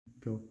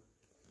Go.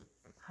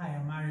 Hi,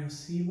 I'm Mario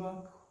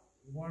Sebok.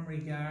 Warm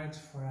regards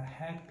for a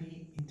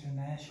happy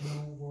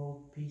International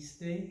World Peace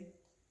Day.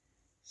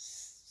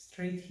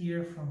 Straight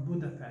here from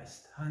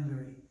Budapest,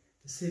 Hungary,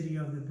 the city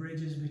of the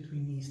bridges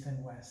between East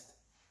and West.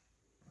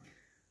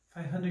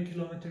 500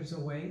 kilometers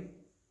away,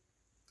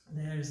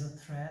 there is a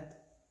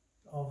threat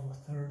of a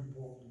Third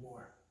World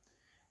War,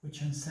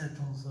 which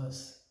unsettles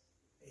us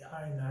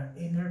in our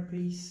inner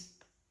peace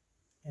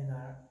and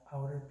our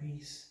outer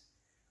peace,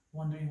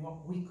 wondering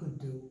what we could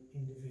do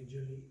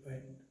individually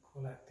and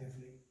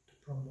collectively to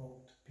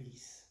promote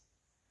peace.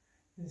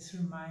 This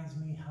reminds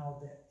me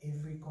how that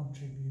every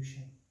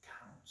contribution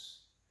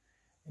counts.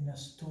 In a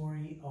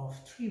story of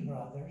three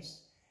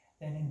brothers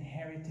that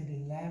inherited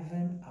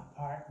 11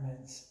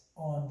 apartments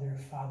on their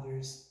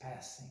father's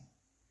passing.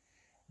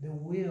 The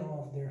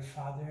will of their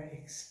father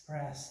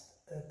expressed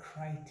a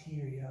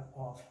criteria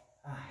of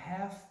a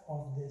half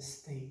of the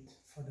estate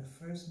for the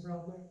first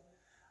brother,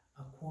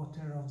 a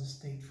quarter of the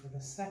estate for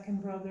the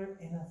second brother,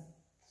 and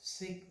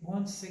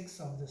 1/6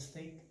 of the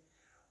estate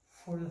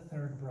for the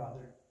third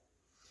brother.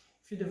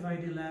 If you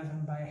divide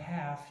 11 by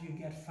half, you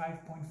get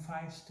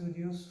 5.5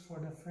 studios for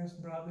the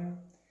first brother.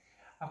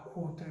 A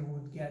quarter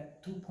would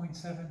get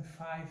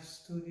 2.75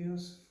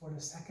 studios for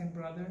the second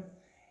brother,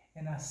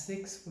 and a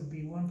 6 would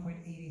be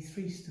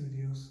 1.83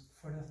 studios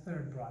for the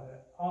third brother.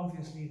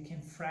 Obviously, you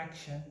can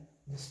fraction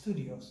the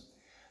studios.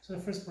 So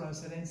the first brother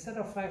said, instead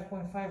of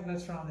 5.5,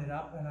 let's round it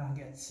up and I'll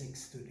get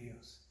 6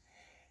 studios.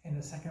 And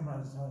the second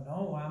brother said,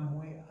 no,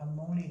 I'm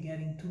only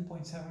getting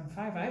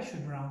 2.75. I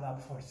should round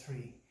up for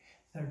 3.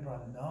 Third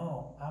brother,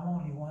 no, I'm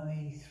only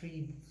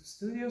 183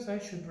 studios. I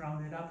should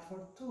round it up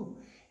for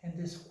 2. And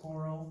this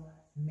quarrel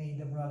made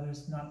the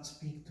brothers not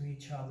speak to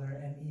each other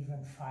and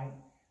even fight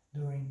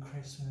during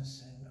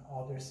Christmas and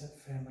other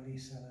family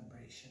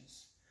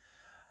celebrations.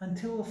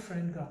 Until a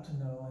friend got to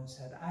know and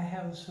said, I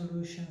have a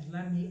solution,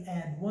 let me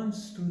add 1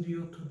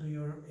 studio to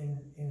your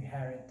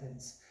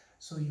inheritance,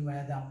 so you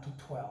add up to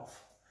 12.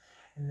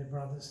 And the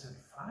brother said,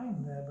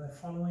 fine, but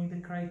following the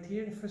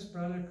criteria, the first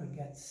brother could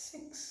get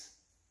 6,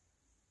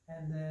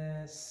 and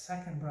the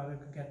second brother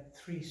could get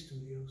 3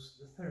 studios,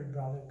 the third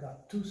brother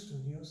got 2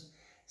 studios,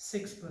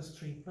 6 plus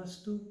 3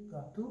 plus 2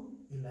 got to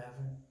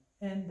 11.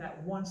 And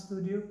that 1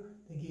 studio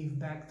they gave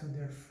back to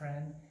their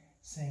friend,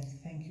 saying,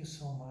 thank you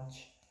so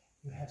much.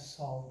 You have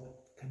solved the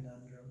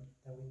conundrum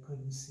that we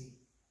couldn't see,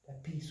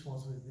 that peace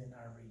was within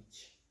our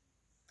reach.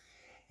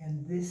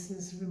 And this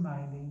is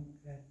reminding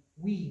that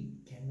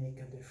we can make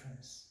a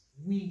difference.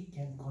 We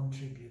can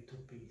contribute to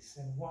peace.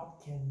 And what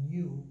can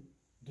you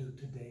do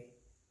today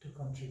to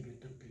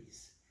contribute to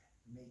peace?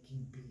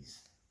 Making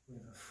peace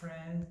with a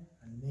friend,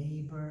 a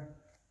neighbor,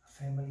 a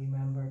family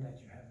member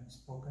that you haven't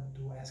spoken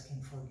to,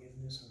 asking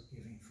forgiveness or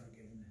giving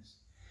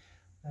forgiveness.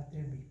 Let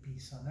there be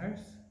peace on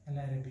earth, and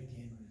let it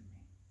begin with